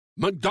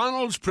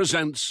McDonald's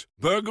presents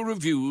Burger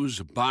Reviews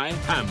by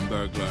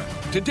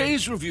Hamburglar.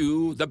 Today's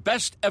review, the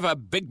best ever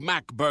Big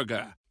Mac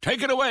burger.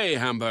 Take it away,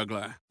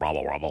 Hamburglar.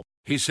 Rubble, rubble.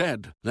 He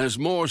said, there's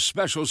more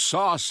special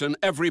sauce in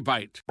every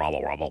bite.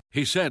 Rubble, rubble.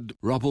 He said,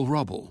 rubble,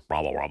 rubble.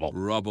 Rubble, rubble.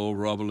 Rubble,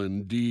 rubble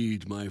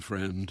indeed, my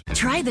friend.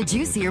 Try the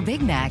juicier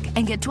Big Mac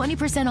and get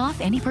 20% off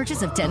any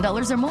purchase of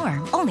 $10 or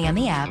more. Only on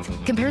the app.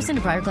 Comparison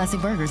to prior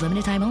classic burgers.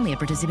 Limited time only at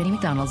participating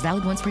McDonald's.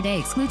 Valid once per day.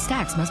 Excludes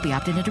tax. Must be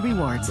opted into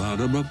rewards.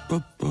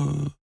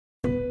 Ba-da-ba-ba-ba.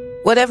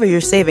 Whatever you're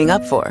saving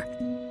up for,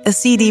 a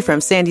CD from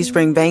Sandy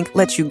Spring Bank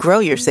lets you grow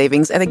your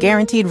savings at a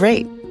guaranteed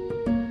rate.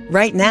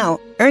 Right now,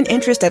 earn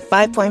interest at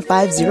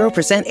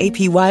 5.50%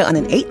 APY on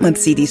an 8-month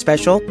CD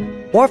special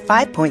or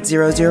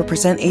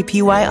 5.00%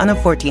 APY on a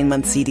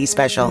 14-month CD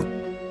special.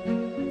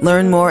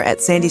 Learn more at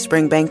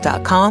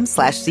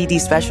sandyspringbank.com/CD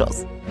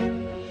specials.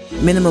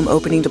 Minimum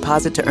opening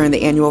deposit to earn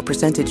the annual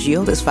percentage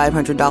yield is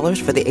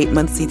 $500 for the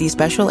 8-month CD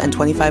special and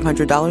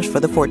 $2,500 for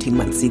the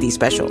 14-month CD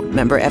special.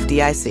 Member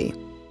FDIC.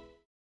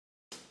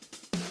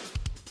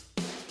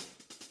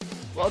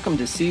 Welcome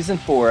to Season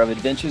 4 of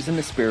Adventures in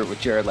the Spirit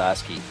with Jared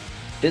Lasky.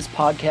 This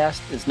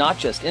podcast is not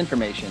just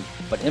information,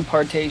 but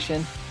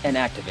impartation and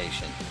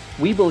activation.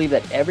 We believe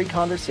that every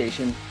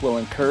conversation will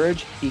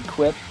encourage,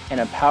 equip, and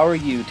empower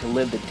you to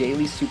live the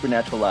daily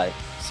supernatural life.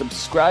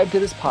 Subscribe to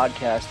this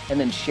podcast and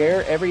then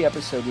share every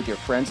episode with your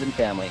friends and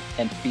family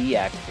and be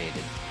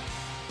activated.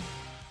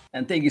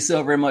 And thank you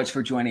so very much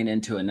for joining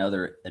into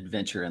another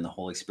adventure in the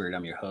Holy Spirit.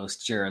 I'm your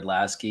host, Jared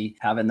Lasky,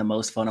 having the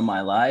most fun of my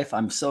life.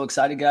 I'm so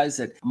excited, guys,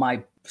 that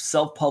my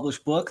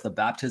self-published book, The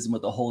Baptism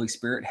with the Holy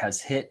Spirit,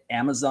 has hit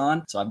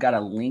Amazon. So I've got a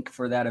link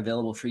for that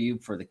available for you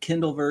for the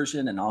Kindle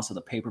version and also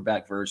the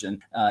paperback version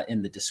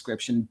in the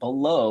description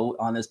below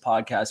on this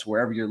podcast,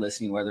 wherever you're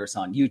listening, whether it's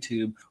on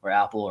YouTube or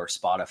Apple or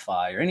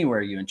Spotify or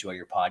anywhere you enjoy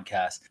your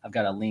podcast. I've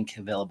got a link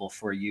available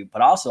for you,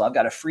 but also I've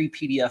got a free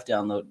PDF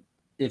download.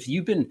 If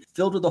you've been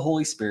filled with the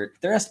Holy Spirit,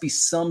 there has to be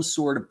some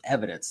sort of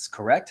evidence,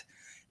 correct?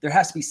 There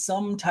has to be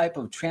some type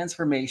of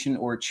transformation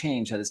or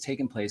change that has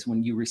taken place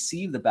when you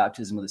receive the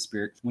baptism of the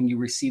Spirit, when you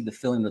receive the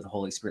filling of the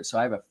Holy Spirit. So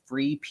I have a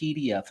free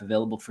PDF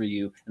available for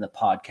you in the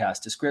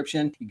podcast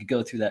description. You could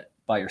go through that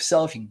by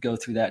yourself. You could go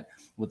through that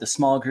with a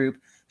small group,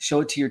 show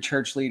it to your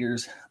church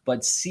leaders,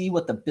 but see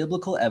what the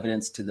biblical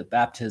evidence to the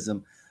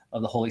baptism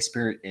of the Holy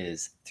Spirit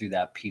is through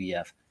that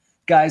PDF.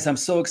 Guys, I'm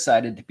so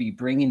excited to be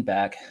bringing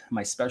back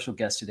my special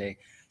guest today,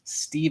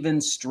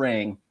 Stephen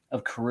Strang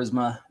of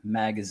Charisma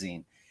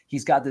Magazine.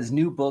 He's got this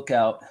new book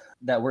out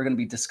that we're going to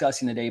be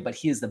discussing today, but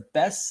he is the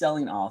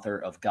best-selling author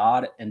of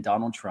God and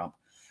Donald Trump,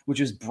 which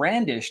was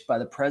brandished by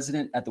the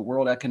president at the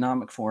World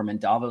Economic Forum in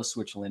Davos,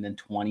 Switzerland in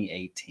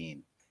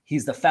 2018.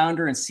 He's the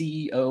founder and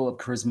CEO of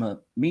Charisma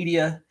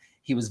Media.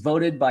 He was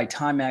voted by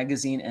Time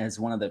Magazine as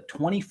one of the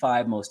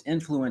 25 most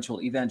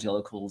influential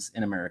evangelicals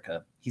in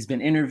America. He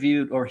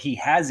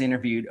has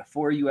interviewed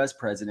 4 U.S.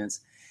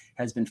 presidents,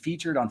 has been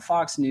featured on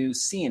Fox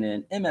News,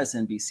 CNN,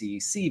 MSNBC,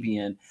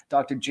 CBN,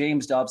 Dr.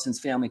 James Dobson's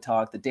Family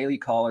Talk,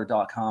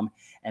 thedailycaller.com,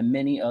 and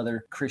many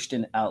other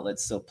Christian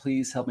outlets. So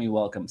please help me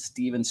welcome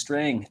Stephen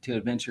Strang to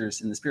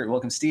Adventures in the Spirit.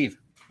 Welcome, Steve.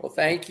 Well,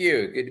 thank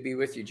you. Good to be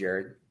with you,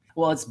 Jared.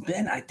 Well, it's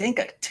been, I think,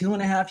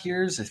 2.5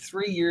 years or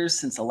 3 years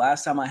since the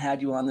last time I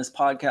had you on this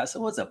podcast.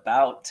 It was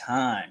about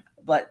time.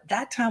 But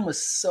that time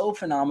was so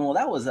phenomenal.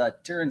 That was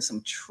during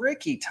some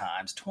tricky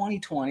times,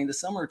 2020, the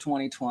summer of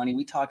 2020.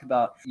 We talked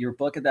about your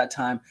book at that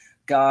time,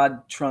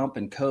 God, Trump,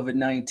 and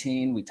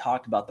COVID-19. We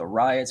talked about the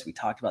riots. We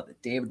talked about the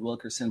David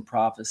Wilkerson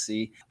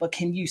prophecy. But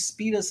can you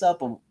speed us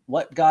up of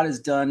what God has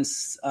done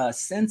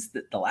since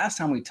the last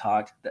time we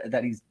talked,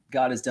 that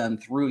God has done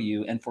through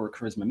you and for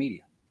Charisma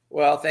Media?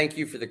 Well, thank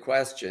you for the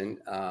question.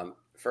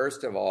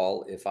 First of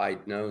all, if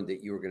I'd known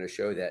that you were going to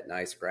show that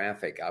nice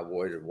graphic, I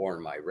would have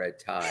worn my red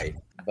tie.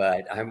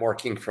 But I'm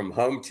working from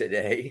home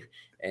today,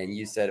 and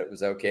you said it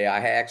was okay. I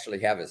actually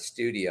have a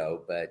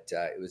studio, but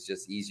it was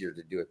just easier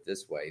to do it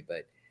this way.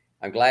 But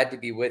I'm glad to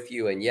be with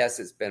you. And yes,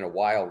 it's been a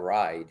wild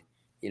ride.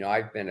 You know,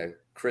 I've been a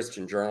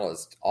Christian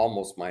journalist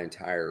almost my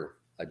entire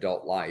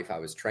adult life. I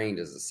was trained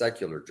as a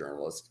secular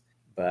journalist,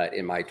 but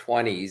in my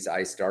 20s,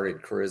 I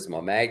started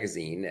Charisma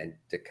Magazine and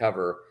to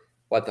cover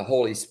what the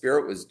Holy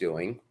Spirit was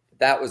doing.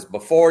 That was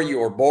before you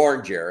were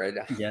born, Jared.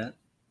 Yeah.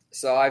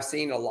 So I've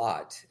seen a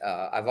lot.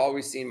 I've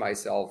always seen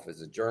myself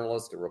as a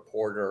journalist, a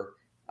reporter.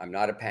 I'm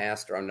not a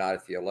pastor. I'm not a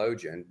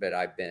theologian, but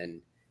I've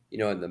been,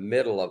 in the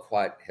middle of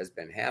what has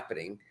been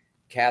happening.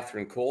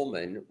 Catherine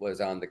Kuhlman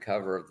was on the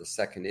cover of the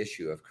second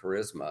issue of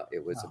Charisma.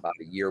 It was about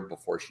a year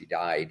before she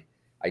died.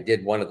 I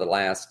did one of the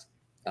last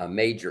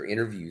major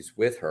interviews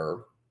with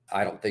her.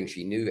 I don't think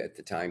she knew at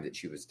the time that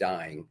she was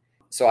dying.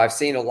 So I've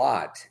seen a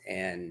lot.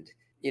 And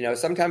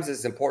sometimes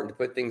it's important to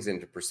put things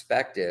into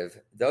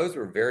perspective. Those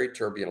were very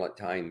turbulent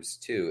times,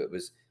 too. It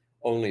was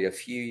only a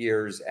few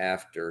years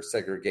after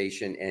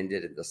segregation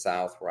ended in the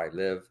South where I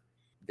live.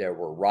 There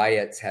were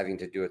riots having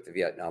to do with the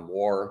Vietnam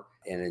War.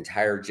 An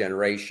entire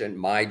generation,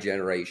 my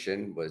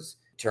generation, was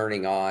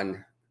turning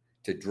on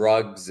to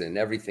drugs and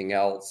everything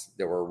else.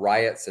 There were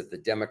riots at the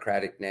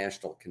Democratic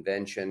National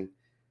Convention.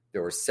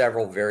 There were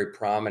several very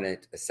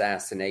prominent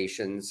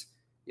assassinations,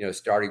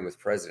 starting with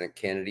President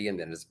Kennedy and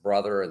then his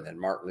brother and then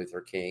Martin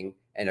Luther King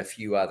and a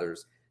few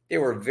others. They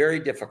were very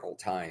difficult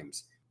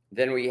times.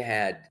 Then we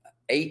had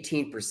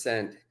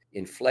 18%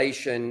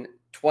 inflation,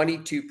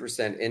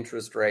 22%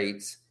 interest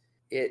rates.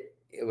 It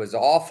was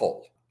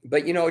awful.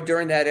 But,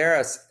 during that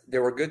era,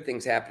 there were good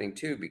things happening,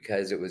 too,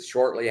 because it was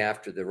shortly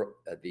after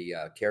the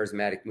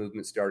charismatic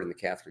movement started in the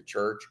Catholic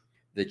Church.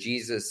 The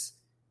Jesus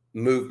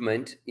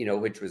movement,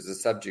 which was the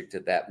subject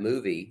of that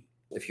movie.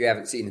 If you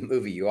haven't seen the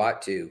movie, you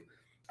ought to.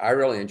 I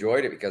really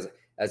enjoyed it because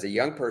as a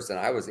young person,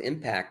 I was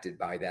impacted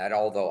by that,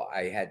 although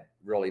I had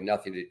really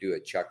nothing to do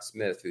with Chuck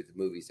Smith, who the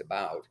movie's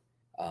about.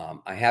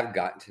 I have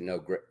gotten to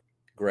know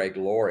Greg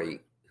Laurie,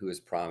 who is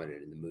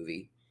prominent in the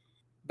movie.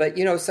 But,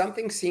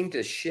 something seemed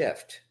to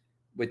shift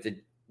with the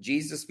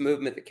Jesus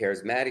movement, the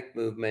charismatic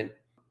movement,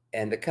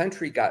 and the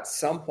country got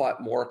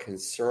somewhat more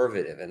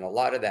conservative. And a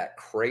lot of that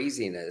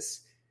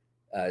craziness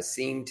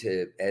seemed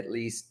to at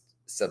least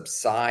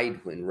subside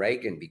when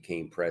Reagan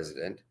became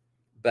president.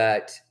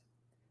 But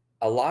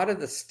a lot of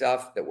the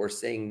stuff that we're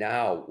seeing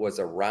now was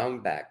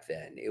around back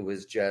then. It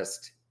was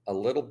just a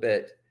little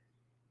bit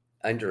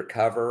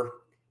undercover.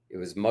 It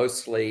was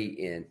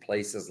mostly in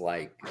places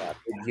like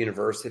big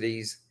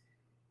universities,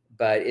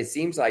 but it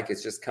seems like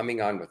it's just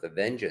coming on with a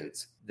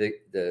vengeance.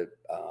 The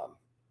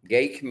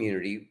gay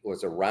community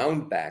was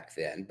around back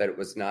then, but it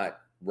was not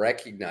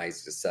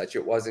recognized as such.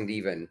 It wasn't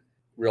even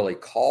really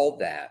called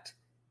that.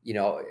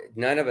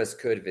 None of us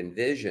could have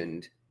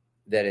envisioned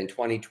that in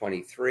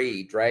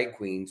 2023, drag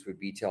queens would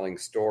be telling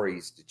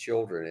stories to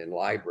children in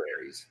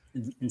libraries.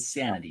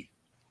 Insanity.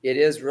 It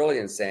is really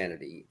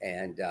insanity.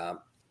 And,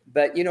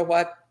 but you know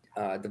what?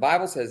 The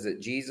Bible says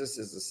that Jesus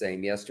is the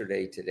same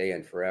yesterday, today,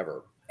 and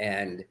forever.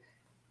 And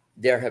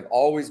there have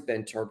always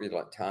been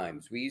turbulent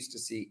times. We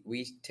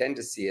tend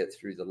to see it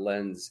through the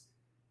lens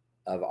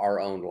of our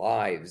own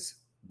lives.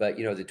 But,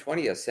 the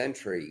 20th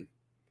century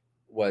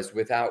was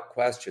without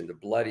question the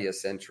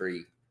bloodiest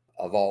century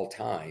of all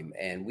time.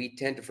 And we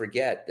tend to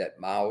forget that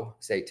Mao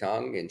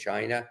Zedong in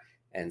China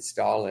and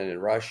Stalin in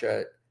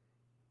Russia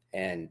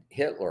and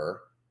Hitler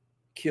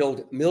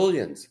killed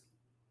millions.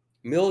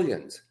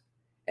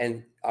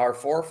 And our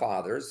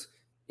forefathers,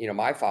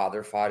 my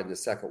father fought in the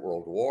Second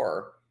World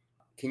War.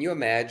 Can you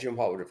imagine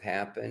what would have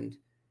happened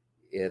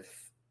if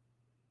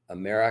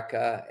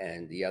America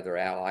and the other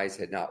allies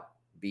had not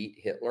beat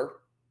Hitler?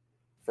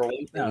 For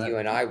one thing, you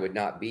and I would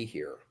not be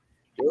here.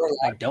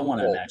 I don't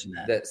want to imagine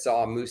that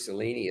saw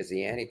Mussolini as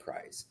the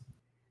Antichrist.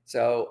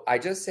 So I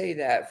just say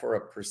that for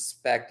a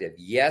perspective.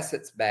 Yes,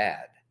 it's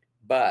bad,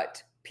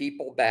 but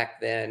people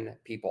back then,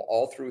 people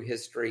all through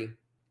history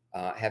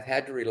have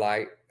had to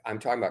rely, I'm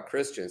talking about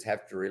Christians,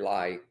 have to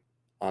rely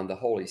on the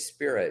Holy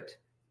Spirit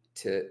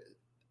to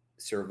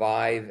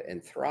survive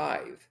and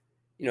thrive.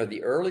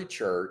 The early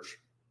church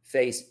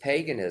faced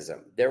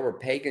paganism. There were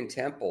pagan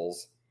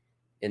temples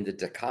in the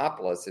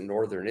Decapolis in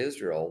northern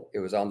Israel. It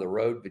was on the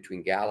road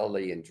between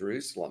Galilee and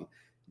Jerusalem.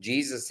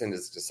 Jesus and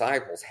his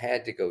disciples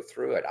had to go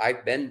through it.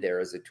 I've been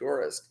there as a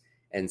tourist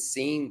and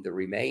seen the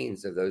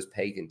remains of those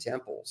pagan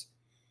temples.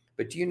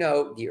 But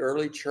the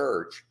early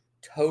church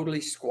totally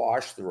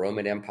squashed the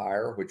Roman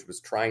Empire, which was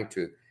trying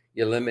to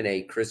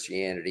eliminate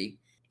Christianity.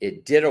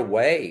 It did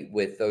away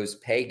with those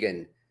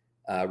pagan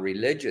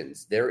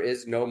religions. There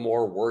is no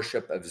more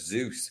worship of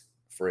Zeus,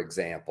 for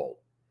example.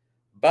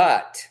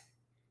 But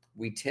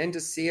we tend to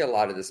see a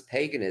lot of this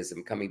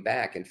paganism coming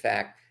back. In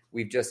fact,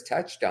 we've just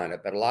touched on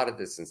it, but a lot of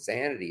this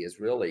insanity is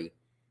really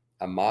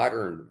a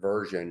modern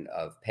version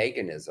of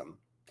paganism.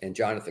 And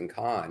Jonathan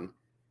Cahn,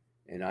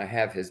 and I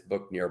have his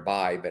book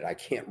nearby, but I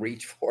can't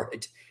reach for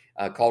it,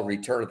 called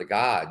Return of the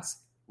Gods,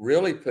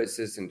 really puts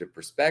this into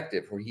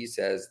perspective, where he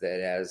says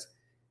that as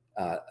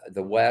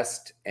the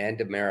West and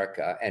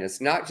America, and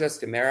it's not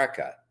just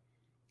America,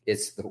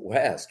 it's the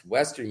West.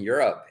 Western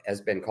Europe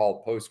has been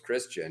called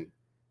post-Christian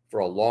for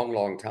a long,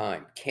 long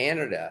time.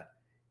 Canada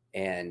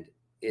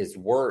is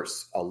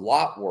worse, a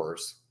lot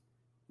worse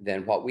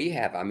than what we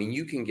have. I mean,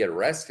 you can get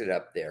arrested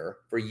up there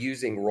for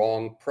using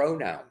wrong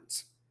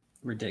pronouns.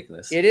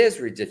 Ridiculous. It is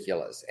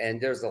ridiculous.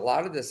 And there's a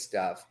lot of this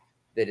stuff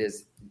that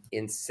is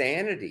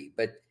insanity,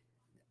 but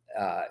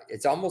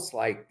it's almost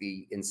like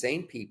the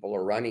insane people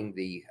are running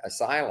the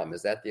asylum.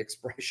 Is that the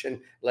expression?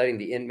 Letting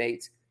the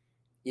inmates,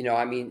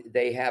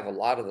 they have a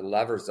lot of the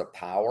levers of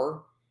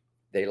power.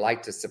 They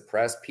like to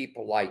suppress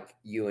people like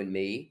you and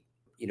me.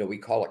 We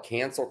call it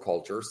cancel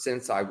culture.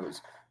 Since I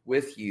was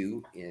with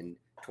you in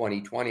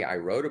 2020, I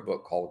wrote a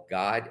book called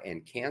God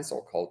and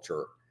Cancel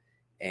Culture.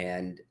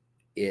 And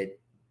it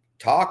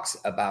talks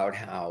about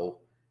how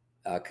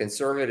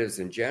conservatives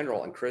in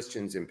general and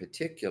Christians in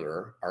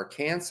particular are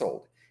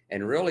canceled.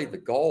 And really the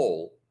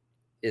goal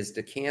is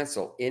to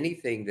cancel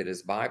anything that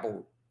is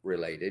Bible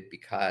related,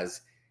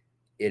 because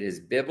it is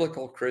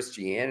biblical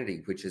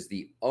Christianity, which is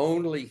the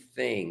only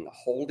thing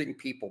holding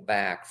people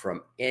back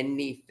from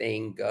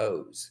anything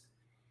goes.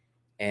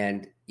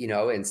 And,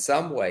 in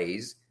some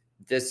ways,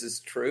 this is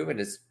true, and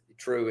it's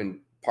true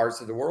in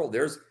parts of the world.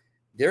 There's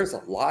there's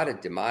a lot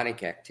of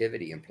demonic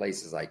activity in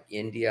places like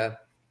India,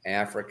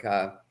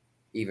 Africa,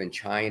 even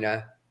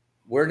China.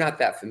 We're not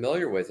that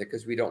familiar with it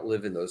because we don't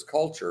live in those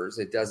cultures.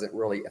 It doesn't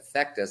really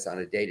affect us on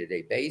a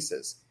day-to-day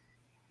basis.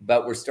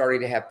 But we're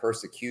starting to have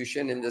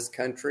persecution in this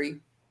country.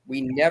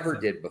 We never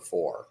did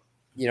before.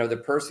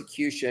 The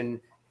persecution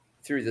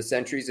through the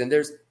centuries, and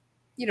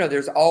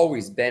there's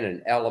always been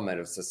an element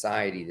of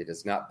society that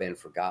has not been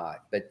for God.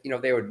 But,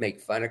 they would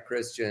make fun of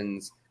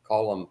Christians,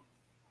 call them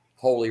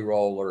holy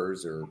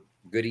rollers or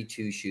goody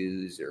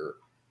two-shoes or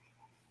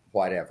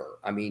whatever.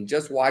 I mean,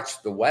 just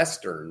watch the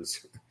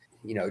Westerns,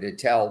 to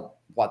tell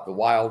what the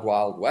wild,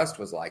 wild West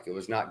was like. It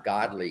was not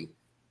godly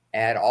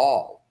at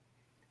all.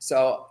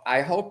 So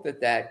I hope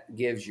that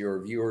gives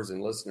your viewers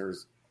and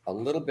listeners a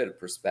little bit of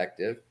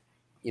perspective.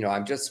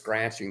 I'm just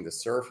scratching the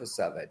surface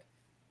of it,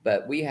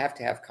 but we have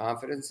to have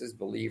confidence as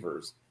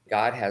believers.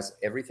 God has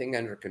everything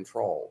under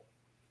control.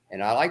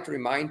 And I like to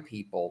remind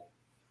people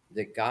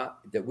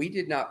that we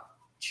did not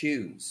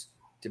choose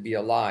to be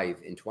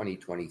alive in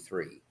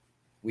 2023.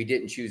 We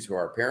didn't choose who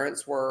our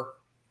parents were.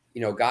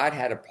 God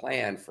had a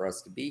plan for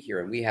us to be here,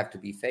 and we have to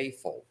be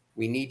faithful.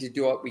 We need to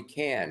do what we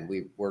can.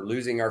 We're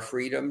losing our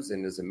freedoms,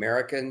 and as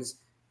Americans,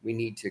 we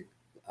need to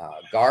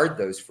guard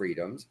those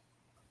freedoms.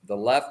 The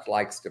left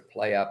likes to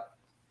play up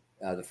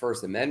the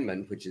First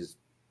Amendment, which is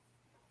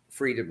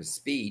freedom of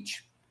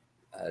speech.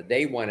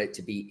 They want it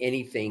to be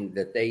anything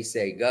that they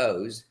say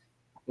goes.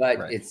 But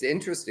right. It's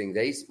interesting.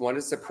 They want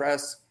to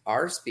suppress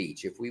our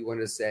speech. If we want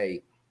to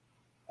say,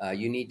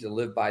 you need to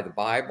live by the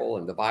Bible,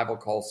 and the Bible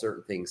calls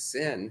certain things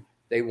sin,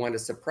 they want to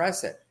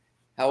suppress it.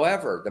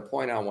 However, the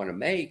point I want to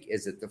make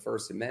is that the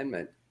First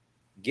Amendment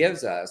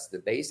gives us the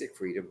basic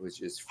freedom,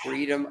 which is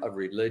freedom of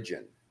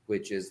religion,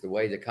 which is the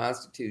way the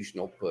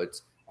Constitutional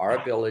puts our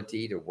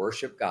ability to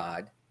worship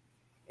God.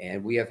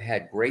 And we have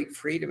had great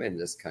freedom in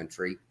this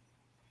country,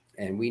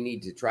 and we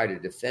need to try to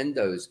defend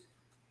those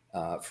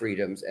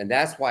freedoms. And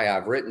that's why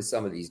I've written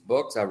some of these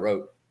books. I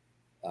wrote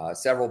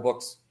several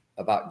books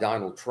about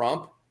Donald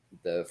Trump.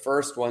 The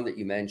first one that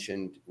you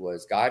mentioned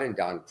was God and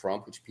Donald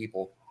Trump, which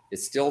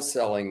is still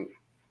selling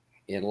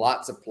in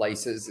lots of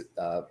places,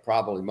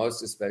 probably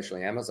most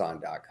especially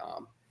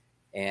Amazon.com.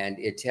 And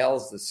it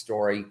tells the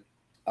story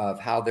of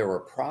how there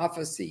were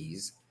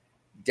prophecies,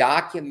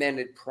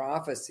 documented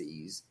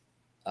prophecies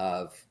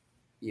of,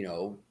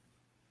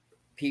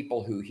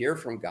 people who hear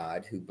from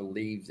God, who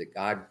believe that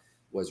God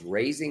was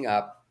raising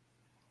up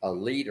a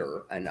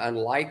leader, an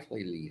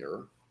unlikely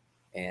leader.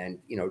 And,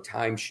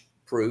 time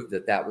proved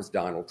that was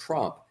Donald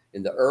Trump.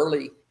 In the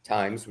early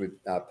times with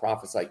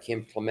prophets like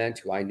Kim Clement,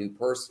 who I knew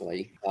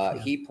personally,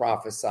 he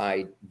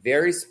prophesied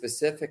very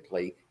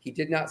specifically. He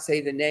did not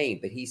say the name,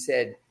 but he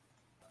said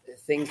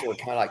things that were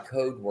kind of like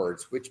code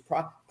words, which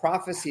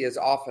prophecy is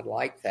often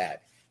like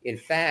that. In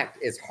fact,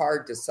 it's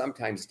hard to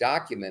sometimes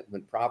document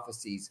when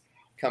prophecies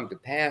come to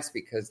pass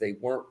because they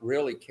weren't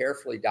really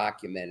carefully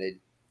documented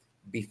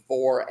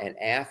before and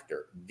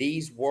after.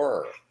 These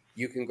were.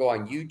 You can go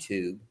on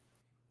YouTube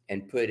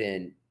and put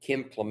in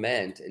Kim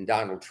Clement and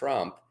Donald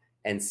Trump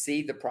and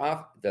see the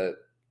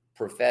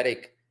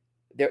prophetic.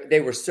 They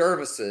were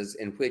services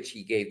in which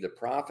he gave the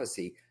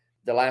prophecy.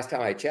 The last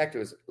time I checked, it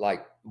was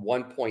like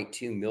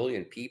 1.2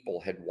 million people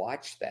had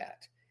watched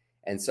that.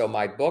 And so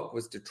my book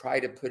was to try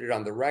to put it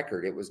on the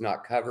record. It was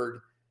not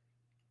covered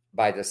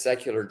by the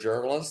secular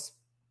journalists,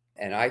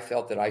 and I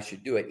felt that I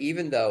should do it,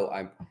 even though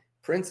I'm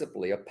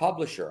principally a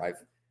publisher.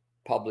 I've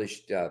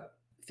published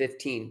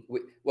 15.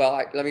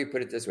 Let me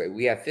put it this way.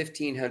 We have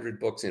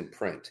 1,500 books in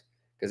print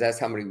because that's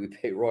how many we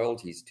pay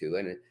royalties to.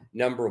 And a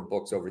number of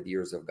books over the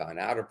years have gone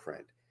out of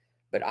print.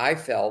 But I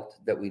felt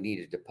that we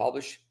needed to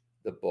publish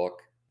the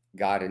book,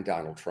 God and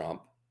Donald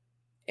Trump.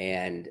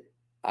 And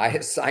I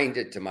assigned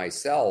it to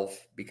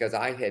myself because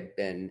I'd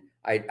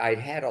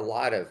had a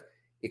lot of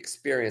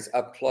experience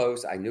up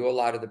close. I knew a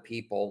lot of the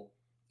people.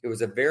 It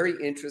was a very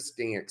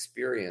interesting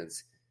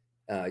experience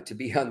to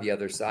be on the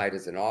other side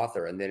as an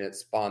author, and then it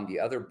spawned the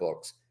other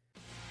books.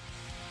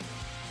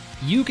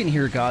 You can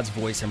hear God's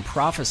voice and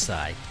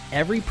prophesy.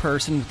 Every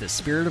person with the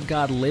Spirit of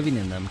God living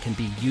in them can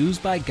be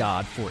used by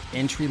God for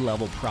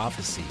entry-level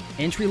prophecy.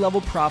 Entry-level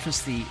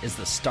prophecy is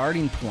the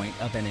starting point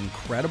of an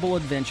incredible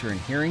adventure in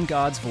hearing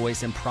God's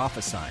voice and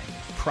prophesying.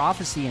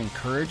 Prophecy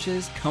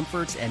encourages,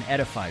 comforts, and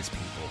edifies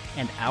people,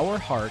 and our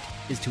heart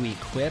is to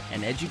equip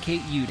and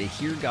educate you to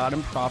hear God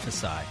and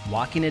prophesy,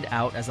 walking it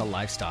out as a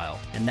lifestyle.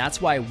 And that's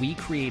why we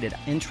created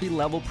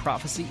entry-level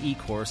prophecy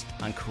e-course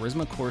on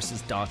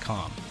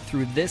charismacourses.com.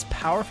 Through this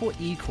powerful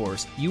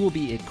e-course, you will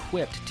be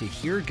equipped to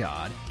hear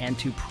God and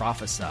to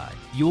prophesy.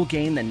 You will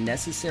gain the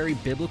necessary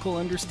biblical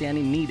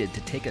understanding needed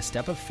to take a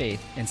step of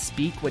faith and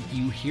speak what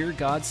you hear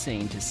God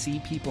saying to see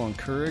people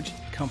encouraged,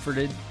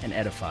 comforted, and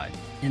edified.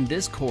 In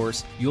this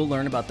course, you'll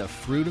learn about the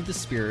fruit of the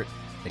Spirit,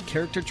 the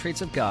character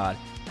traits of God,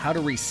 how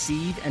to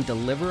receive and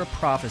deliver a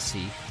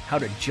prophecy, how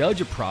to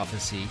judge a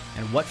prophecy,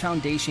 and what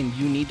foundation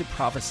you need to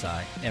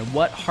prophesy, and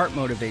what heart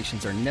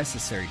motivations are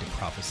necessary to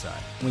prophesy.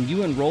 When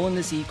you enroll in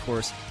this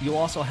e-course, you'll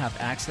also have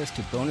access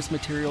to bonus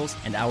materials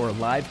and our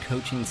live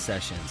coaching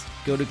sessions.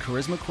 Go to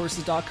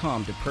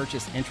charismacourses.com to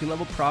purchase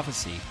entry-level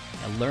prophecy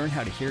and learn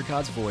how to hear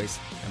God's voice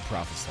and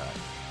prophesy.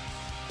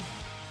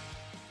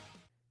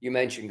 You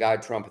mentioned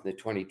God Trump in the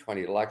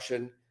 2020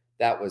 election.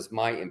 That was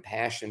my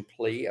impassioned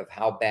plea of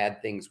how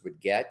bad things would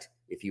get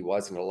if he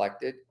wasn't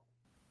elected.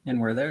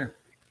 And we're there.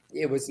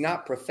 It was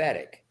not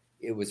prophetic.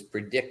 It was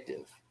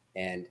predictive.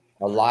 And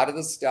a lot of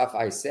the stuff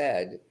I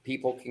said,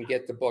 people can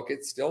get the book.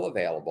 It's still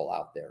available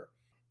out there.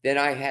 Then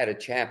I had a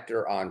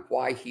chapter on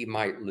why he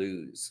might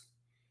lose.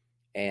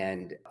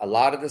 And a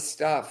lot of the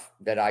stuff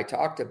that I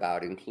talked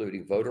about,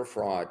 including voter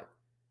fraud,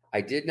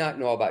 I did not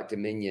know about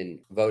Dominion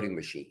voting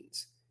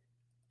machines.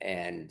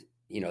 And,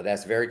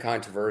 that's very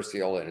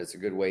controversial, and it's a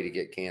good way to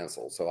get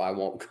canceled. So I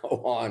won't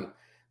go on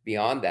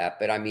beyond that.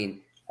 But I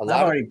mean, I've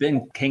already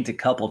been kinked a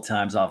couple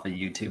times off of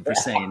YouTube for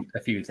saying a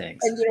few things.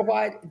 And you know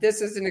what?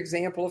 This is an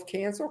example of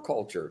cancel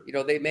culture.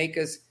 They make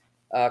us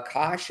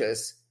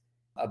cautious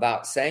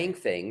about saying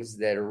things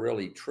that are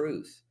really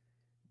truth.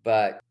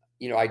 But,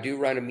 I do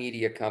run a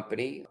media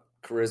company,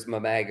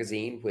 Charisma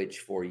Magazine, which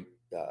for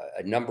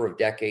a number of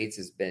decades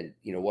has been,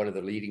 one of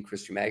the leading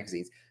Christian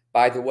magazines.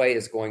 By the way,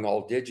 is going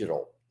all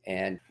digital.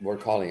 And we're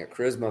calling it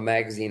Charisma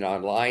Magazine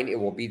Online. It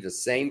will be the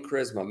same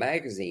Charisma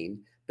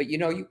Magazine, but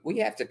we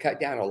have to cut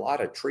down a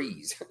lot of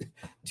trees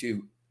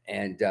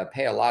and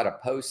pay a lot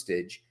of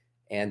postage,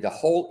 and the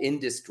whole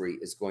industry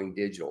is going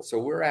digital. So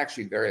we're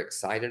actually very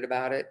excited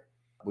about it.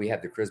 We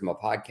have the Charisma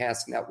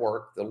Podcast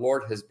Network. The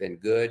Lord has been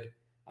good.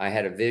 I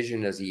had a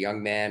vision as a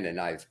young man, and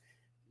I've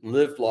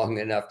lived long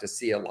enough to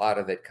see a lot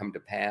of it come to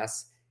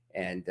pass.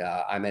 And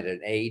I'm at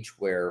an age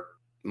where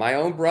my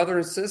own brother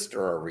and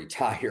sister are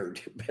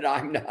retired, but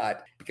I'm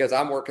not, because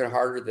I'm working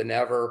harder than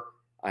ever.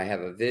 I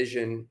have a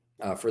vision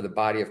for the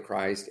body of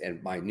Christ,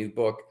 and my new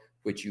book,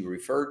 which you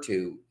referred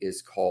to,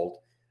 is called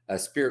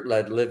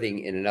Spirit-Led Living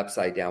in an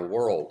Upside Down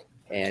World.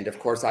 And of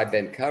course, I've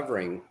been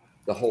covering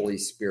the Holy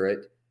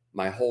Spirit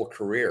my whole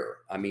career.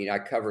 I mean, I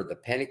covered the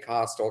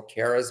Pentecostal,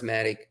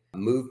 charismatic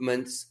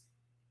movements.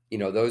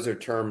 Those are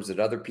terms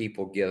that other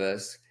people give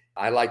us.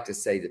 I like to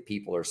say that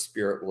people are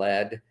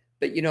spirit-led,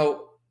 but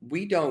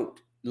we don't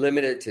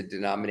limit it to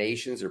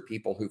denominations or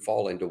people who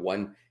fall into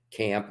one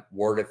camp,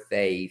 word of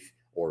faith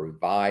or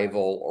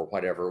revival or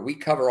whatever. We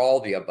cover all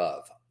the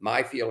above.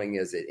 My feeling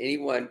is that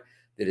anyone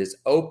that is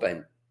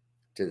open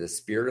to the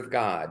Spirit of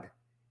God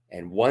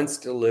and wants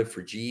to live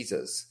for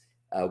Jesus,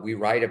 we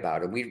write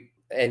about it.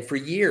 And for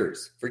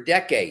years, for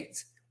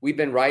decades, we've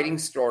been writing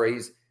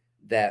stories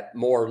that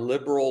more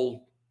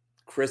liberal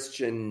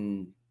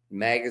Christian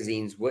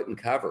magazines wouldn't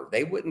cover.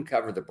 They wouldn't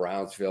cover the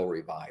Brownsville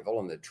revival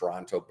and the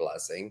Toronto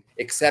blessing,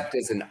 except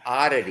as an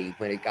oddity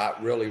when it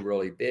got really,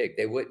 really big.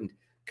 They wouldn't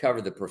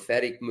cover the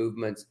prophetic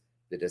movements,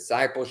 the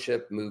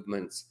discipleship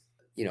movements,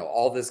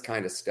 all this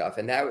kind of stuff.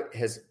 And that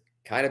has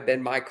kind of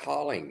been my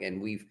calling. And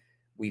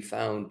we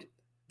found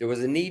there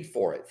was a need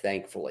for it,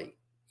 thankfully.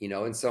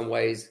 In some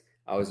ways,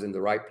 I was in the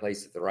right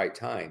place at the right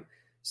time.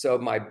 So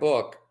my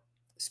book,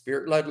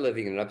 Spirit-Led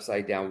Living in an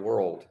Upside Down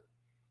World,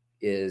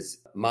 is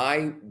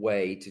my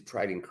way to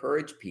try to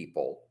encourage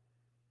people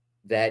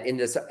that in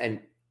this, and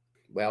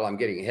I'm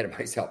getting ahead of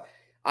myself.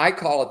 I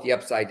call it the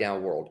upside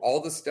down world. All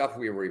the stuff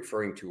we were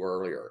referring to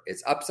earlier,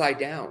 it's upside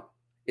down.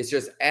 It's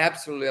just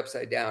absolutely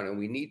upside down. And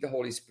we need the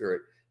Holy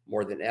Spirit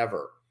more than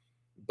ever,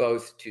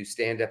 both to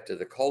stand up to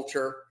the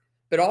culture,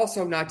 but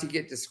also not to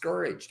get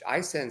discouraged.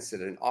 I sense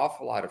that an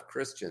awful lot of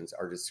Christians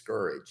are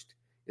discouraged.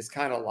 It's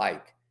kind of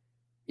like,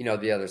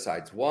 the other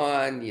side's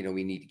won,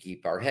 we need to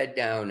keep our head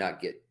down, not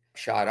get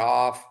shot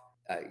off,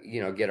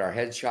 get our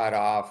heads shot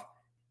off.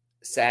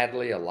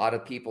 Sadly, a lot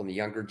of people in the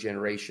younger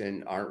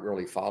generation aren't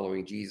really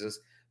following Jesus,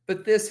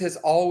 but this has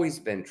always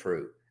been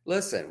true.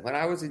 Listen, when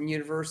I was in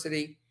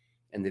university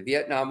and the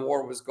Vietnam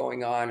War was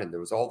going on and there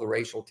was all the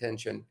racial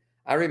tension,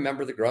 I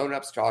remember the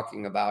grown-ups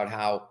talking about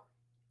how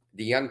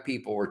the young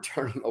people were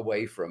turning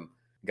away from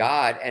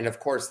God. And of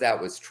course,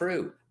 that was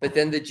true. But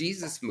then the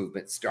Jesus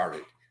movement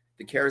started.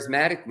 The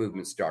charismatic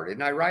movement started.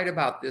 And I write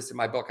about this in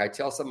my book. I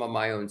tell some of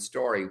my own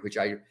story, which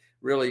I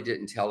really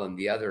didn't tell in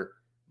the other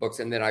books.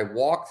 And then I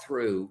walk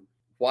through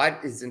what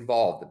is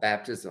involved, the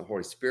baptism of the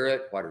Holy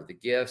Spirit, what are the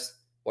gifts,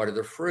 what are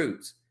the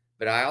fruits.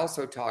 But I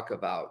also talk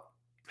about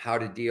how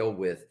to deal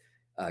with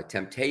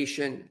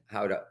temptation,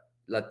 how to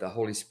let the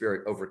Holy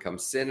Spirit overcome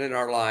sin in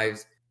our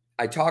lives.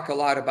 I talk a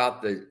lot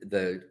about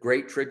the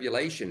Great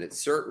Tribulation. It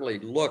certainly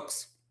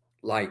looks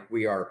like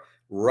we are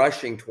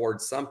rushing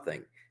towards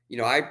something.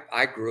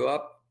 I grew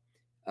up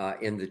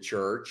in the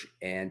church,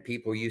 and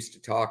people used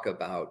to talk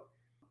about,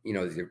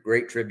 the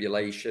Great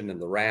Tribulation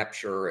and the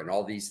rapture and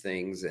all these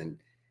things. And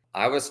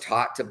I was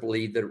taught to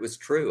believe that it was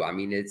true. I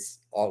mean, it's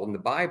all in the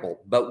Bible,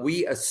 but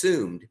we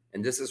assumed,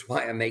 and this is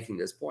why I'm making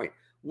this point,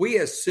 we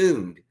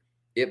assumed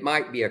it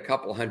might be a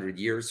couple hundred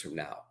years from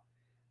now.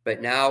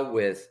 But now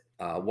with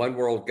one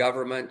world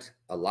government,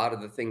 a lot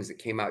of the things that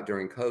came out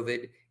during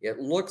COVID, it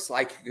looks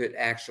like it could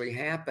actually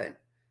happen.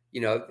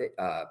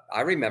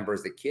 I remember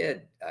as a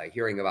kid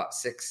hearing about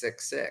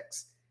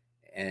 666,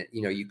 and,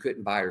 you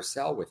couldn't buy or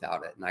sell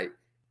without it.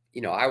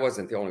 And I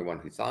wasn't the only one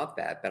who thought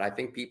that, but I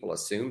think people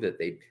assumed that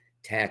they'd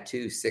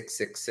tattoo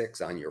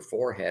 666 on your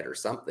forehead or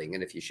something.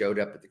 And if you showed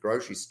up at the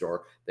grocery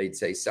store, they'd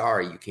say,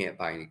 sorry, you can't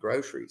buy any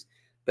groceries.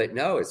 But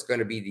no, it's going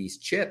to be these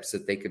chips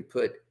that they can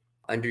put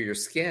under your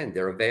skin.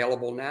 They're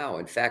available now.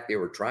 In fact, they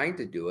were trying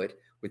to do it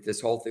with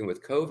this whole thing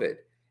with COVID.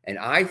 And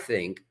I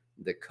think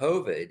the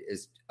COVID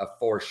is a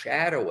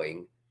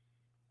foreshadowing.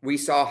 We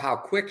saw how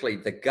quickly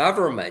the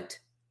government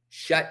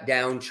shut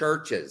down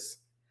churches,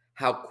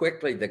 how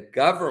quickly the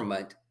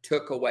government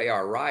took away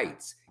our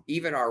rights,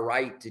 even our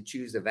right to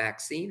choose a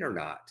vaccine or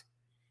not.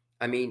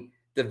 I mean,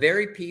 the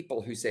very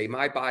people who say,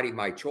 my body,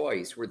 my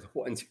choice, were the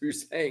ones who are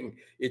saying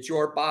it's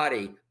your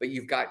body, but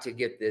you've got to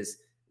get this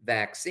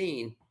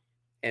vaccine.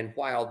 And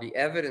while the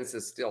evidence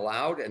is still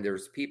out and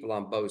there's people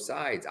on both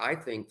sides, I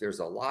think there's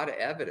a lot of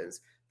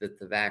evidence that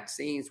the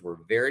vaccines were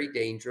very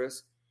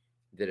dangerous,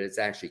 that it's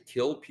actually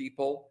killed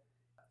people.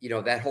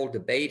 That whole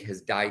debate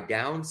has died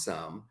down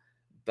some,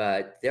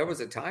 but there was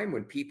a time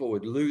when people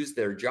would lose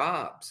their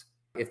jobs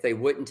if they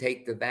wouldn't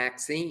take the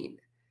vaccine.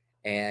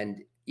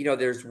 And,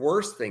 there's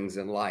worse things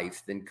in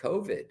life than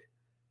COVID.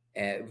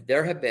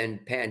 There have been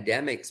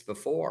pandemics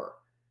before.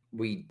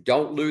 We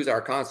don't lose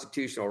our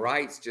constitutional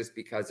rights just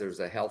because there's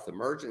a health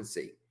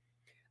emergency.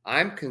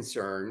 I'm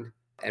concerned,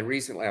 and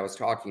recently I was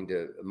talking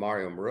to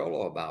Mario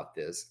Murillo about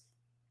this,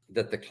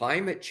 that the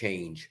climate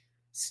change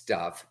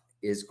stuff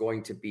is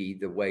going to be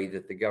the way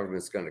that the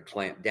government's going to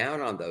clamp down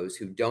on those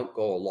who don't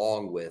go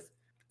along with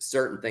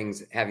certain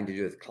things having to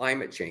do with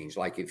climate change,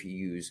 like if you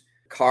use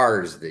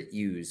cars that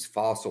use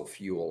fossil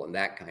fuel and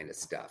that kind of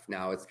stuff.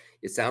 Now,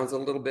 it sounds a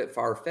little bit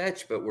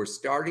far-fetched, but we're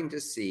starting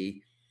to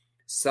see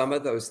some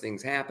of those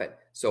things happen.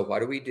 So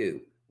what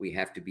do? We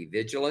have to be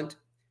vigilant.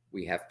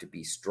 We have to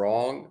be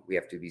strong. We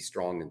have to be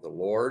strong in the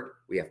Lord.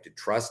 We have to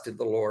trust in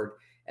the Lord.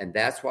 And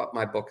that's what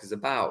my book is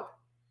about.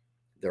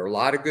 There are a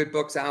lot of good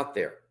books out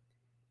there,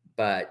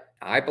 but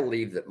I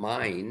believe that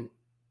mine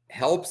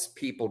helps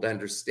people to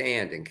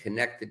understand and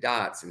connect the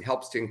dots and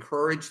helps to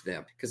encourage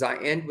them, because I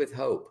end with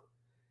hope.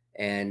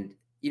 And,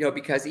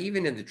 because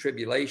even in the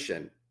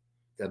tribulation,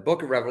 the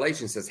book of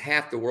Revelation says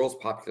half the world's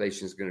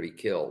population is going to be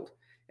killed.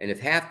 And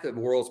if half the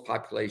world's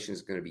population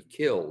is going to be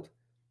killed,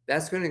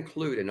 that's going to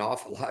include an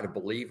awful lot of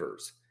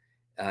believers.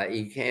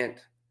 You can't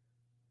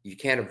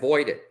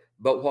avoid it.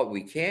 But what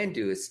we can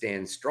do is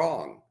stand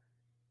strong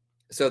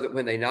so that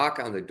when they knock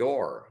on the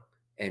door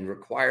and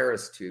require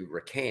us to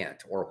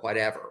recant or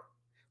whatever,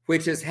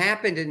 which has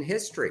happened in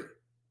history.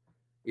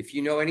 If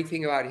you know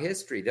anything about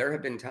history, there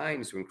have been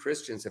times when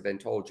Christians have been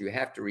told you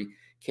have to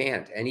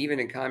recant. And even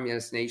in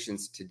communist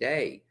nations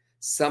today,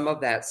 some of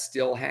that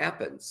still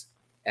happens.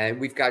 And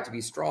we've got to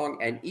be strong.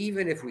 And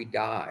even if we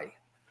die,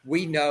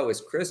 we know as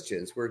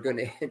Christians, we're going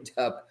to end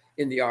up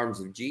in the arms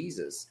of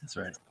Jesus. That's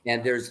right.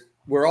 And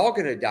we're all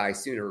going to die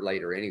sooner or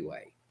later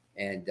anyway.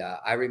 And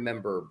I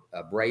remember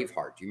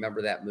Braveheart. Do you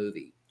remember that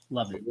movie?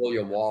 Love it.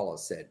 William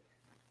Wallace said,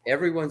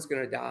 everyone's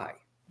going to die.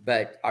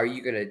 But are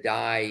you going to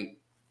die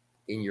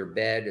in your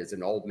bed as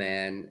an old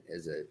man,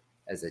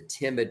 as a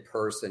timid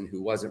person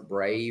who wasn't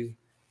brave?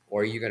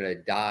 Or are you going to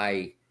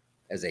die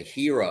as a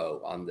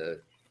hero on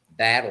the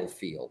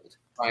battlefield,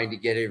 trying to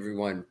get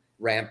everyone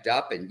ramped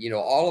up? And,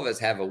 all of us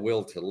have a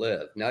will to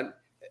live.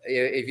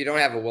 If you don't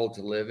have a will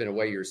to live, in a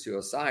way, you're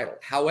suicidal.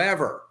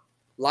 However,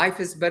 life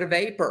is but a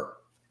vapor.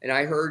 And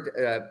I heard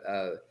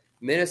a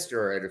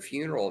minister at a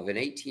funeral of an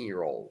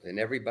 18-year-old, and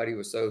everybody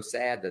was so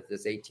sad that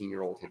this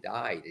 18-year-old had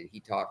died. And he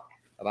talked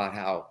about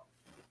how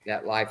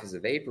that life is a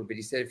vapor. But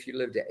he said, if you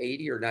live to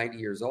 80 or 90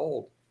 years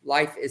old,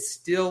 life is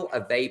still a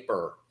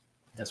vapor.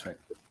 That's right.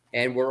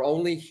 And we're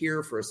only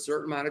here for a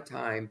certain amount of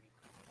time.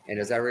 And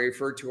as I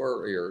referred to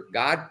earlier,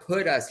 God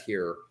put us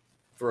here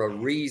for a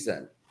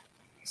reason.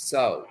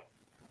 So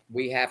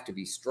we have to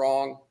be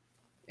strong.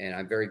 And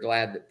I'm very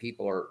glad that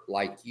people are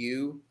like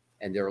you.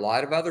 And there are a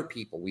lot of other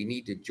people. We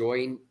need to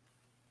join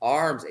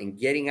arms in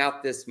getting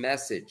out this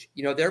message.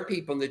 There are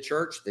people in the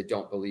church that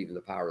don't believe in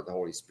the power of the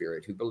Holy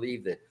Spirit, who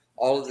believe that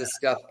all of this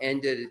stuff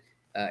ended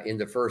in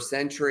the first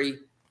century.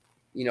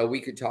 We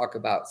could talk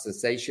about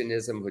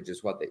cessationism, which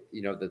is what that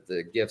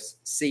the gifts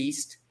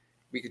ceased.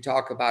 We could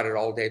talk about it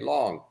all day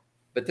long.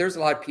 But there's a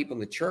lot of people in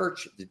the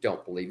church that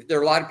don't believe it. There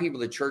are a lot of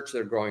people in the church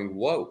that are growing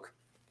woke.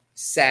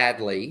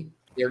 Sadly,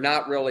 they're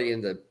not really in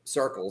the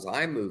circles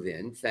I move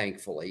in,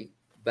 thankfully.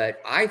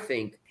 But I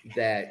think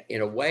that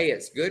in a way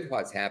it's good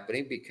what's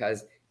happening,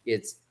 because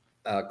it's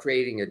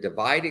creating a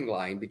dividing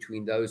line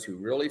between those who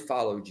really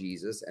follow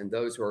Jesus and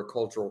those who are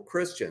cultural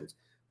Christians,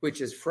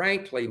 which is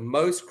frankly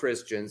most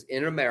Christians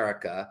in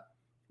America,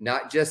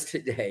 not just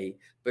today,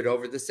 but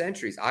over the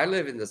centuries. I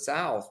live in the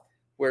South,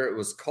 where it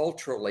was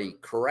culturally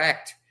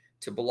correct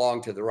to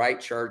belong to the right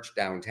church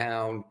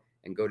downtown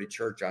and go to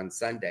church on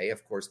Sunday.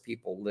 Of course,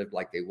 people lived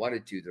like they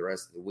wanted to the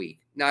rest of the week.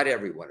 Not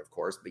everyone, of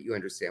course, but you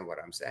understand what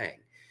I'm saying.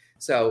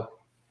 So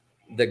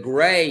The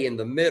gray in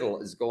the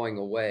middle is going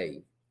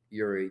away.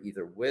 You're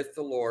either with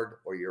the Lord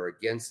or you're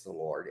against the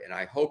Lord. And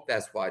I hope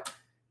that's what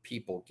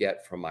people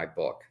get from my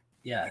book.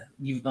 Yeah,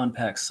 you've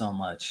unpacked so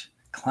much.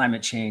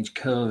 Climate change,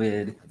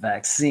 COVID,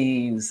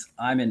 vaccines.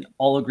 I'm in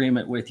all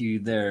agreement with you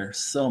there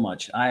so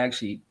much. I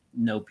actually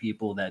know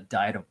people that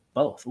died of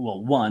both.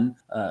 Well, one,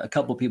 a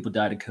couple of people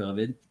died of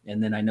COVID,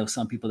 and then I know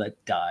some people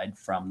that died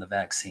from the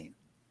vaccine.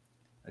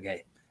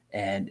 Okay.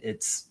 And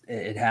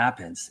it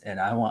happens. And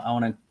I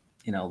want to,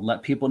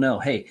 let people know,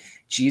 hey,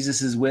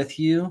 Jesus is with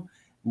you,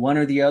 one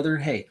or the other.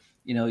 Hey,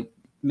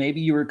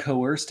 maybe you were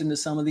coerced into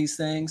some of these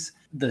things.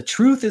 The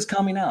truth is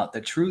coming out. The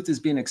truth is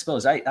being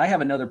exposed. I have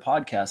another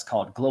podcast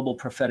called Global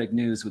Prophetic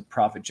News with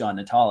Prophet John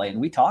Natale,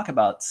 and we talk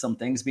about some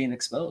things being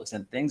exposed,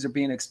 and things are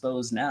being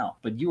exposed now.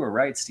 But you were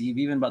right, Steve,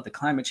 even about the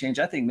climate change.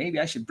 I think maybe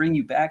I should bring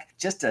you back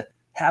just to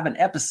have an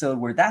episode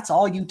where that's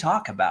all you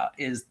talk about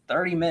is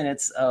 30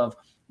 minutes of,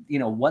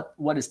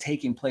 what is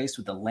taking place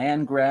with the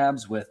land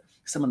grabs, with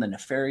some of the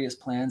nefarious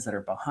plans that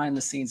are behind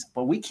the scenes.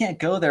 But we can't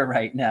go there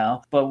right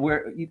now. But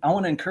I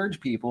want to encourage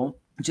people,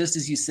 just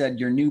as you said,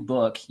 your new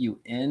book, you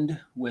end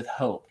with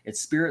hope.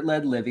 It's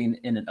spirit-led living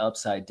in an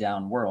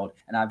upside-down world.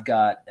 And I've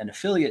got an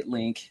affiliate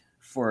link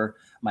for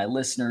my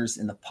listeners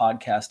in the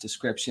podcast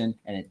description,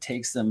 and it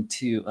takes them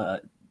to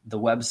the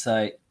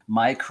website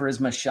My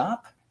Charisma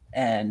Shop,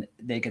 and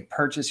they could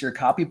purchase your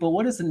copy. But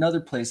what is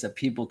another place that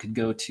people could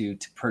go to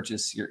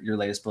purchase your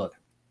latest book?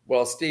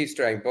 Well,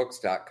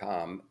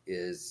 SteveStrangBooks.com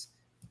is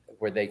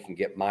where they can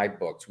get my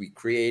books. We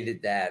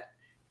created that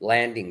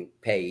landing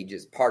page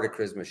as part of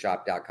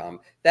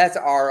charismashop.com. That's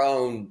our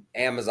own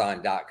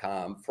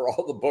Amazon.com for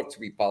all the books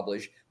we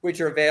publish,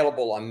 which are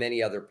available on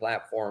many other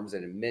platforms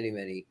and in many,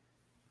 many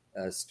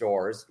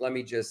stores. Let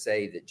me just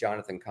say that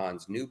Jonathan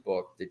Cahn's new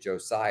book, The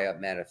Josiah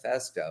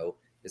Manifesto,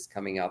 is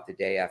coming out the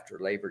day after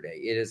Labor Day.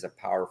 It is a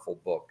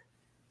powerful book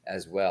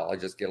as well. I'll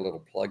just get a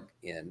little plug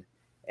in.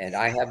 And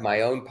I have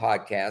my own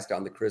podcast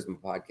on the Charisma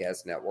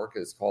Podcast Network.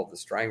 It's called The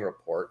Strang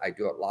Report. I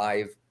do it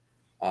live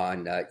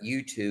on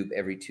YouTube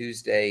every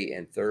Tuesday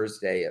and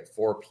Thursday at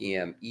 4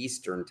 p.m.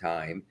 Eastern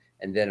time.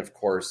 And then, of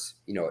course,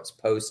 it's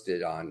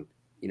posted on,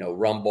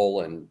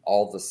 Rumble and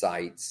all the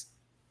sites.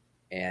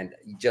 And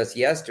just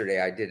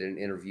yesterday, I did an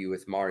interview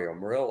with Mario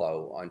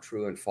Murillo on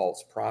True and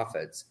False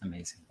Prophets.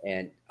 Amazing.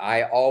 And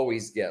I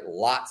always get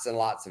lots and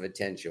lots of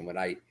attention when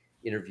I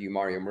interview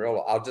Mario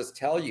Murillo. I'll just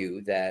tell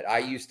you that I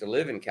used to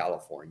live in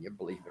California,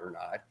 believe it or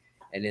not.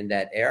 And in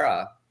that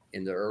era,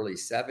 in the early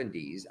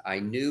 70s, I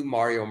knew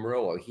Mario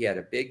Murillo. He had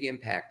a big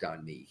impact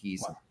on me.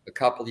 He's a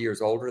couple of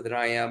years older than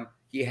I am.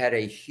 He had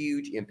a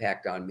huge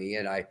impact on me.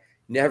 And I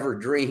never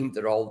dreamed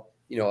that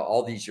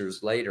all these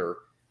years later,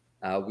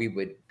 we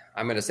would,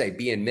 I'm going to say,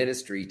 be in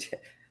ministry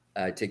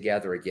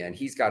together again.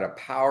 He's got a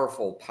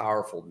powerful,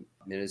 powerful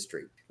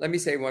ministry. Let me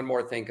say one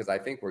more thing, because I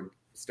think we're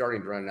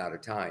starting to run out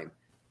of time.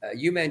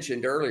 You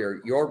mentioned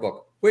earlier your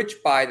book,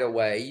 which, by the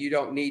way, you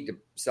don't need to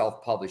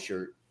self-publish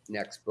your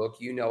next book.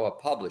 You know a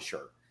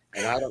publisher.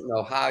 And I don't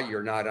know how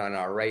you're not on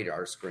our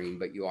radar screen,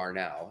 but you are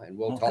now. And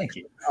we'll talk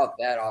about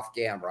that off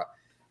camera.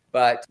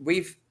 But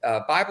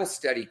Bible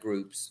study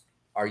groups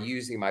are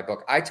using my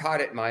book. I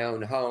taught it in my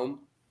own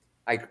home.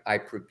 I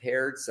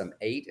prepared some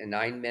 8 and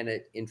 9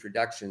 minute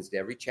introductions to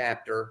every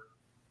chapter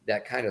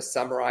that kind of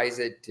summarize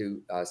it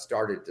to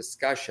start a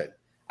discussion.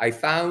 I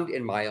found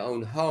in my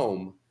own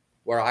home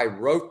where I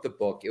wrote the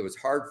book, it was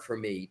hard for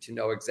me to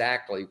know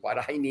exactly what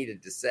I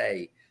needed to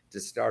say to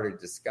start a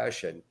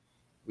discussion.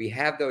 We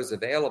have those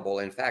available.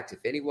 In fact, if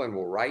anyone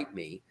will write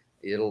me,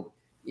 it'll,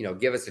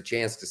 give us a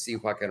chance to see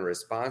what kind of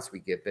response we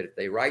get. But if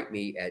they write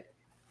me at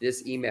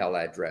this email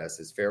address,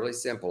 it's fairly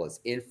simple. It's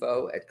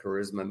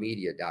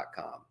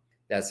info@charismamedia.com.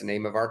 That's the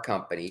name of our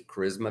company,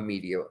 Charisma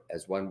Media,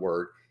 as one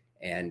word.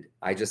 And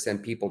I just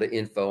send people to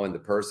info, and the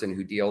person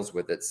who deals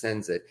with it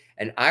sends it.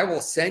 And I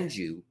will send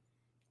you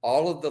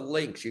all of the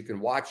links. You can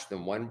watch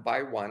them one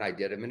by one. I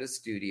did them in a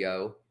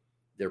studio.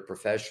 They're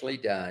professionally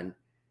done.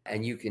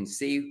 And you can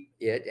see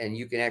it, and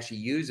you can actually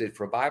use it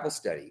for Bible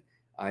study.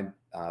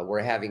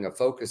 We're having a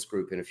focus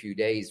group in a few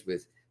days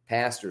with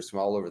pastors from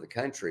all over the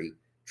country,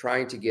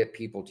 trying to get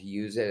people to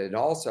use it. And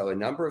also a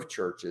number of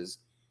churches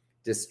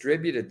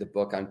distributed the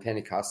book on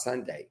Pentecost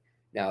Sunday.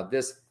 Now,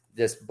 this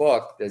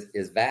book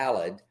is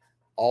valid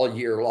all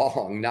year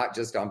long, not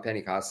just on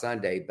Pentecost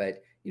Sunday.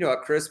 But,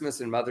 at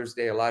Christmas and Mother's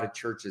Day, a lot of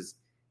churches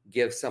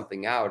give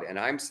something out. And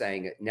I'm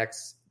saying at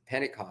next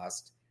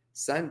Pentecost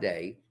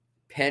Sunday,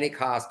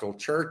 Pentecostal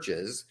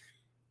churches,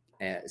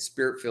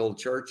 spirit-filled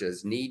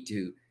churches, need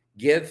to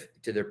give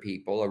to their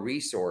people a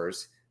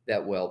resource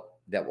that will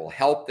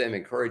help them,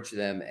 encourage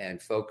them,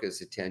 and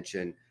focus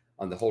attention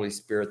on the Holy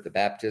Spirit, the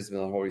baptism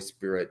of the Holy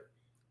Spirit,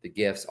 the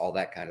gifts, all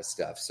that kind of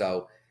stuff.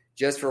 So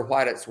just for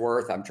what it's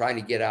worth, I'm trying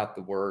to get out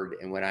the word.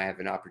 And when I have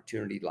an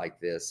opportunity like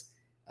this,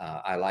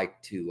 I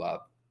like to,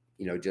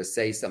 just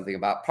say something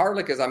about,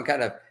 partly because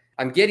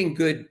I'm getting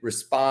good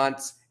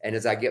response. And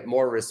as I get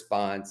more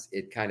response,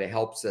 it kind of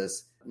helps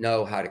us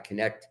know how to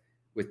connect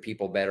with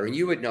people better. And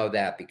you would know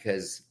that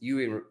because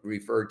you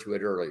referred to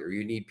it earlier.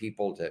 You need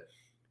people to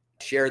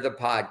share the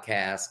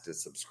podcast, to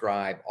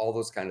subscribe, all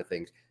those kind of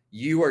things.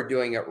 You are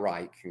doing it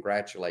right.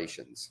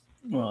 Congratulations.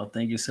 Well,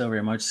 thank you so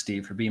very much,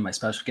 Steve, for being my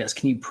special guest.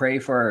 Can you pray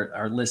for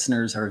our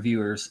listeners, our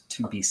viewers,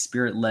 to be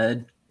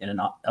spirit-led in an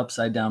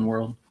upside-down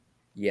world?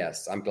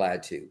 Yes, I'm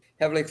glad to.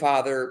 Heavenly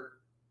Father,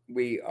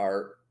 we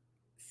are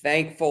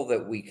thankful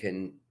that we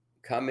can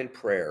come in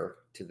prayer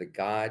to the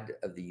God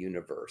of the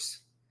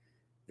universe,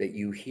 that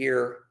you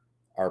hear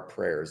our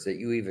prayers, that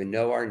you even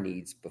know our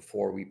needs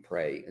before we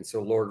pray. And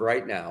so, Lord,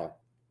 right now,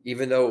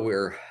 even though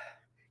we're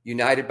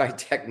united by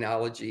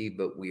technology,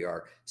 but we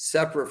are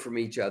separate from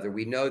each other,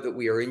 we know that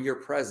we are in your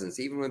presence.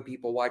 Even when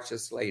people watch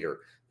us later,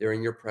 they're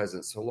in your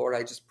presence. So, Lord,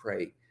 I just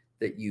pray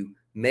that you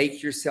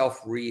make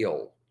yourself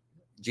real.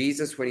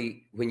 Jesus,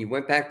 when you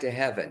went back to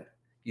heaven,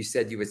 you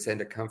said you would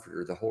send a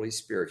comforter, the Holy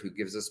Spirit, who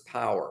gives us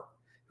power,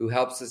 who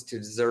helps us to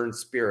discern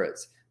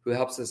spirits, who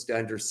helps us to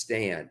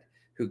understand,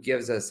 who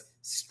gives us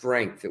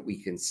strength that we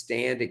can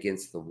stand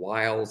against the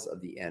wiles of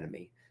the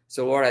enemy.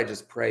 So, Lord, I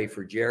just pray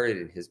for Jared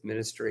and his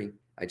ministry.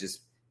 I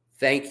just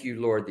thank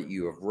you, Lord, that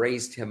you have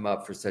raised him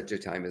up for such a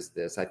time as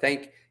this. I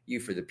thank you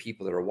for the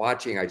people that are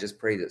watching. I just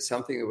pray that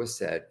something that was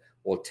said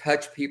will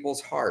touch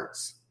people's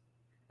hearts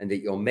and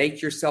that you'll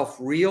make yourself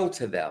real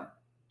to them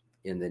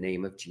in the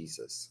name of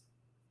Jesus.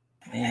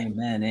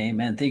 Amen.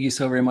 Amen. Thank you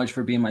so very much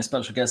for being my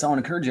special guest. I want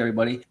to encourage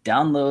everybody,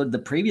 download the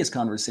previous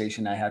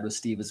conversation I had with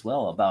Steve as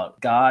well about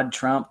God,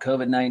 Trump,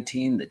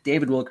 COVID-19, the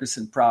David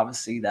Wilkerson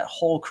prophecy, that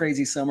whole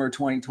crazy summer of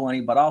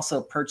 2020, but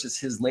also purchase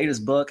his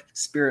latest book,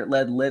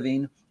 Spirit-Led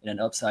Living in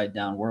an Upside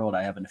Down World.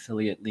 I have an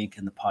affiliate link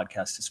in the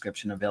podcast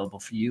description available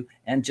for you.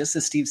 And just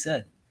as Steve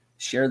said,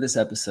 share this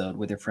episode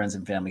with your friends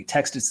and family.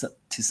 Text it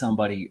to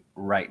somebody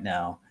right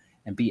now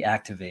and be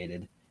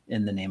activated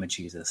in the name of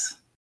Jesus.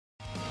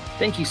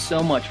 Thank you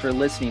so much for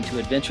listening to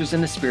Adventures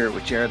in the Spirit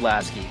with Jared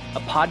Lasky,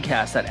 a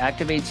podcast that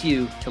activates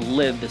you to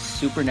live the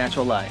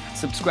supernatural life.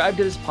 Subscribe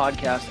to this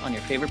podcast on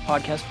your favorite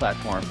podcast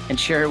platform and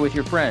share it with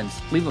your friends.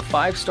 Leave a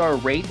 5-star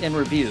rate and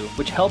review,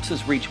 which helps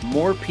us reach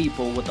more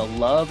people with the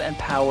love and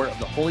power of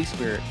the Holy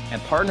Spirit, and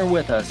partner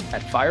with us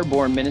at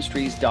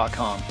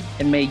firebornministries.com.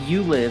 And may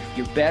you live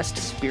your best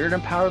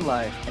spirit-empowered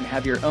life and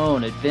have your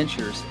own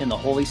adventures in the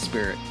Holy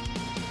Spirit.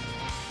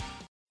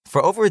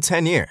 For over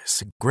 10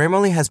 years,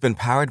 Grammarly has been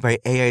powered by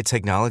AI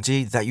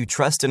technology that you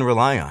trust and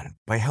rely on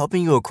by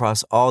helping you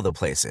across all the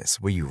places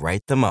where you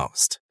write the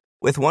most.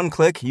 With one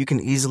click, you can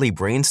easily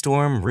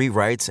brainstorm,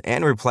 rewrite,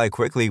 and reply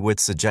quickly with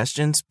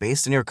suggestions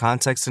based on your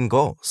context and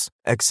goals.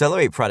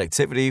 Accelerate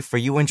productivity for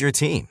you and your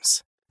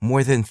teams.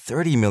 More than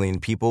 30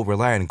 million people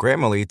rely on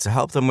Grammarly to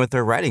help them with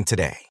their writing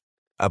today.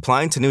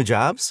 Applying to new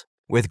jobs?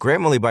 With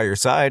Grammarly by your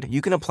side,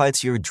 you can apply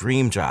to your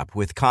dream job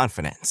with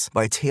confidence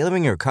by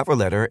tailoring your cover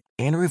letter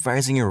and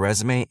revising your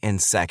resume in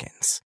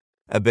seconds.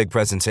 A big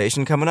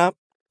presentation coming up?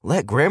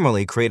 Let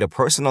Grammarly create a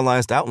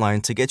personalized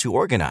outline to get you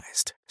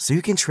organized, so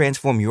you can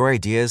transform your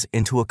ideas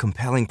into a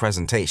compelling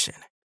presentation.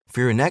 For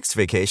your next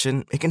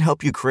vacation, it can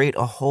help you create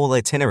a whole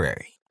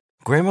itinerary.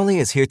 Grammarly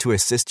is here to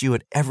assist you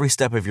at every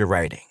step of your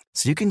writing,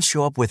 so you can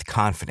show up with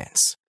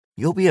confidence.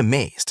 You'll be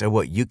amazed at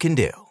what you can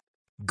do.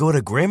 Go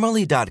to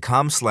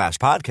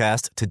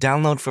Grammarly.com/podcast to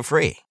download for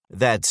free.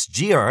 That's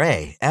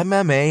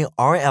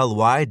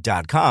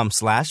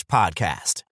GRAMMARLY.com/podcast.